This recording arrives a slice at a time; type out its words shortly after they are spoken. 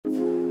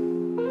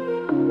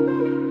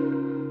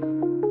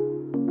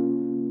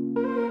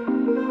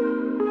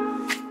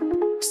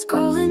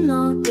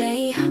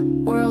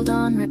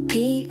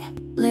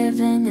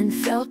Living in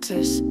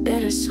filters,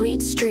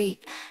 bittersweet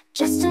street.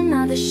 Just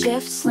another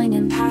shift,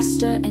 slinging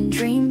pasta and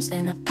dreams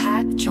in a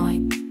packed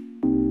joint.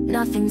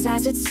 Nothing's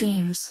as it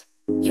seems.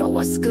 Yo,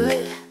 what's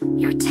good?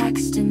 You're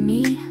texting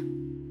me.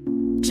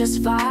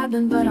 Just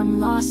vibing, but I'm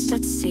lost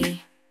at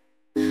sea.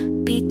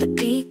 Beat the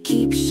beat,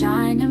 keep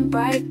shining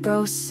bright.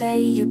 Bro,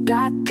 say you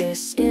got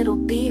this, it'll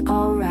be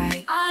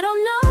alright. I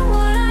don't know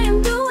what I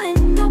am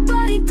doing,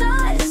 nobody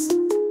does.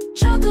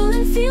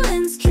 Juggling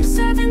feelings, keep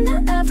serving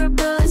the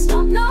ever-buzz.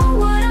 Don't know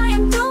what I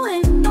am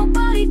doing,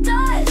 nobody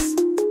does.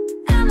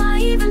 Am I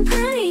even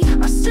pretty,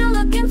 or still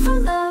looking for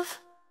love?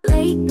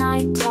 Late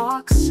night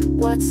talks,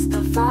 what's the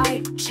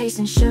vibe?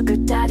 Chasing sugar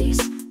daddies,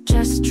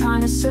 just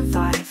trying to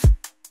survive.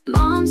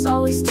 Mom's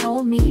always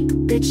told me,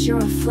 bitch, you're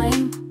a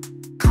flame.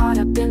 Caught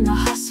up in the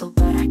hustle,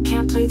 but I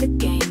can't play the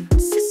game.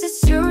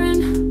 Sis, you're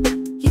in,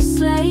 you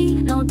slay,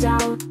 no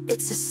doubt.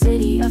 It's a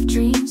city of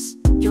dreams,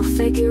 you'll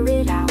figure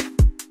it out.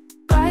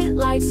 Bright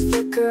lights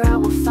flicker, I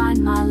will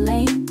find my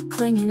lane.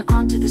 Clinging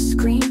onto the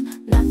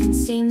screen, nothing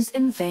seems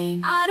in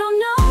vain. I don't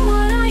know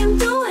what I am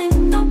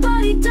doing,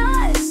 nobody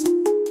does.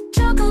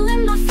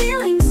 Juggling my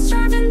feelings,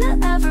 serving the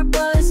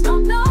ever-buzz.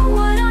 Don't know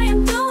what I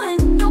am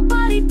doing,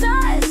 nobody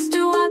does.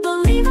 Do I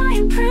believe I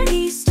am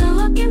pretty, still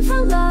looking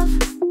for love?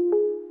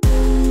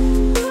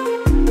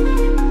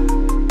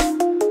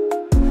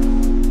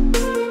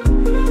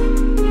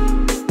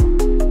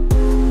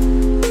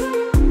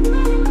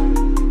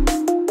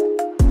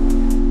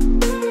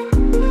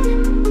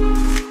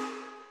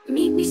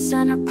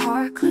 Center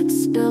Park, let's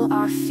spill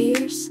our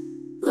fears.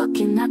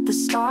 Looking at the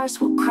stars,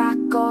 we'll crack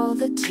all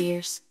the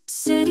tears.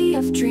 City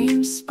of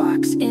dreams,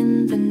 sparks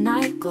in the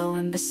night,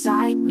 glowing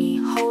beside me,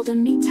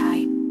 holding me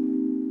tight.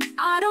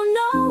 I don't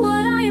know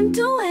what I am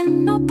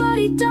doing,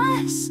 nobody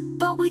does,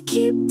 but we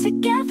keep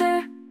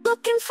together,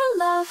 looking for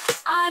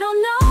love. I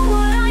don't know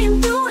what I am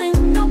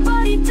doing,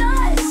 nobody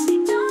does.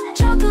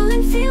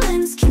 Juggling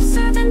feelings, keep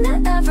serving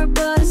the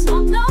ever-buzz.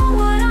 Don't know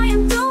what I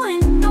am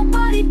doing,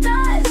 nobody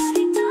does.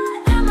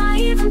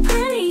 Even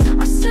pretty,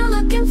 or still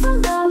looking for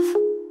love?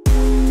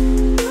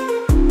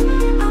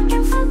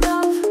 Looking for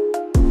love.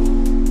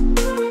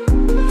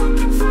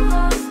 Looking for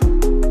love.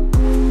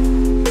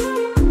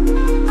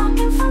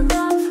 Looking for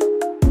love.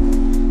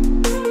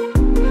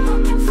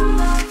 Looking for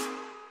love.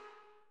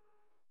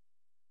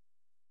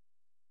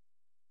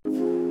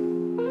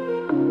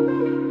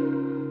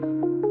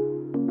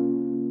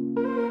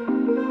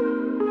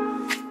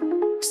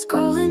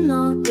 Scrolling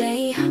all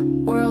day,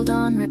 world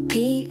on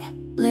repeat.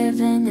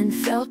 Living in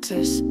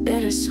filters,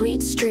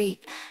 bittersweet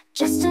street.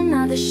 Just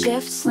another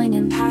shift,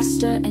 slinging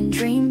pasta and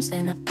dreams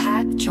in a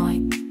packed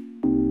joint.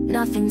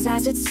 Nothing's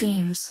as it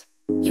seems.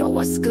 Yo,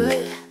 what's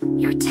good?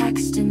 You're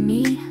texting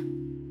me.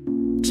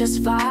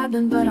 Just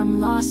vibing, but I'm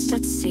lost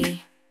at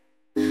sea.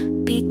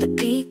 Beat the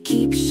beat,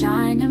 keep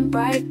shining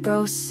bright.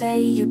 Bro,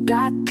 say you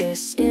got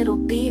this, it'll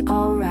be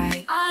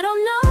alright.